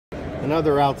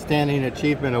Another outstanding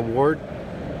achievement award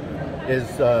is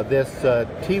this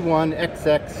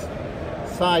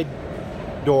T1XX side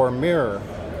door mirror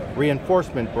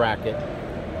reinforcement bracket.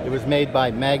 It was made by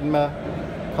Magna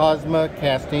Cosma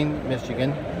Casting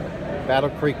Michigan, Battle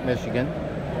Creek, Michigan.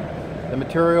 The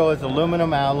material is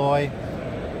aluminum alloy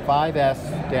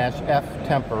 5S-F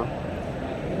temper,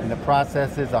 and the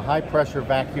process is a high pressure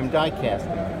vacuum die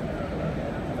casting.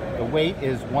 The weight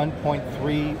is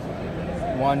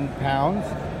 1.31 pounds.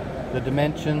 The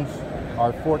dimensions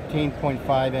are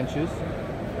 14.5 inches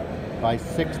by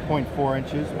 6.4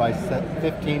 inches by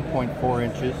 15.4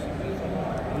 inches.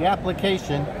 The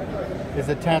application is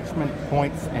attachment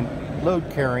points and load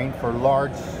carrying for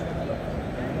large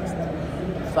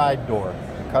side door.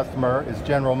 The customer is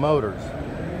General Motors.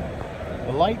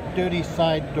 The light duty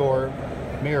side door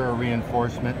mirror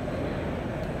reinforcement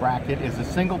bracket is a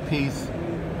single piece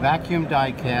vacuum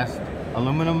die cast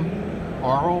aluminum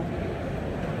Aral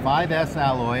 5S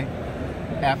alloy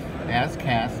F as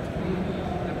cast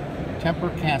temper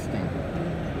casting.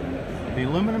 The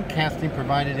aluminum casting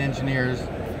provided engineers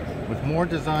with more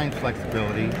design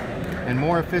flexibility and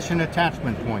more efficient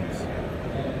attachment points.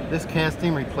 This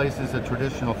casting replaces a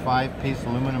traditional 5-piece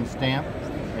aluminum stamp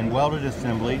and welded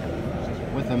assembly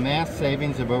with a mass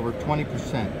savings of over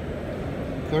 20%,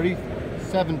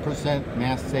 37%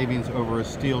 mass savings over a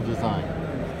steel design,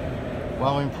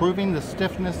 while improving the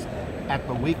stiffness at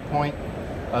the weak point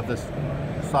of the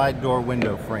side door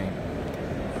window frame.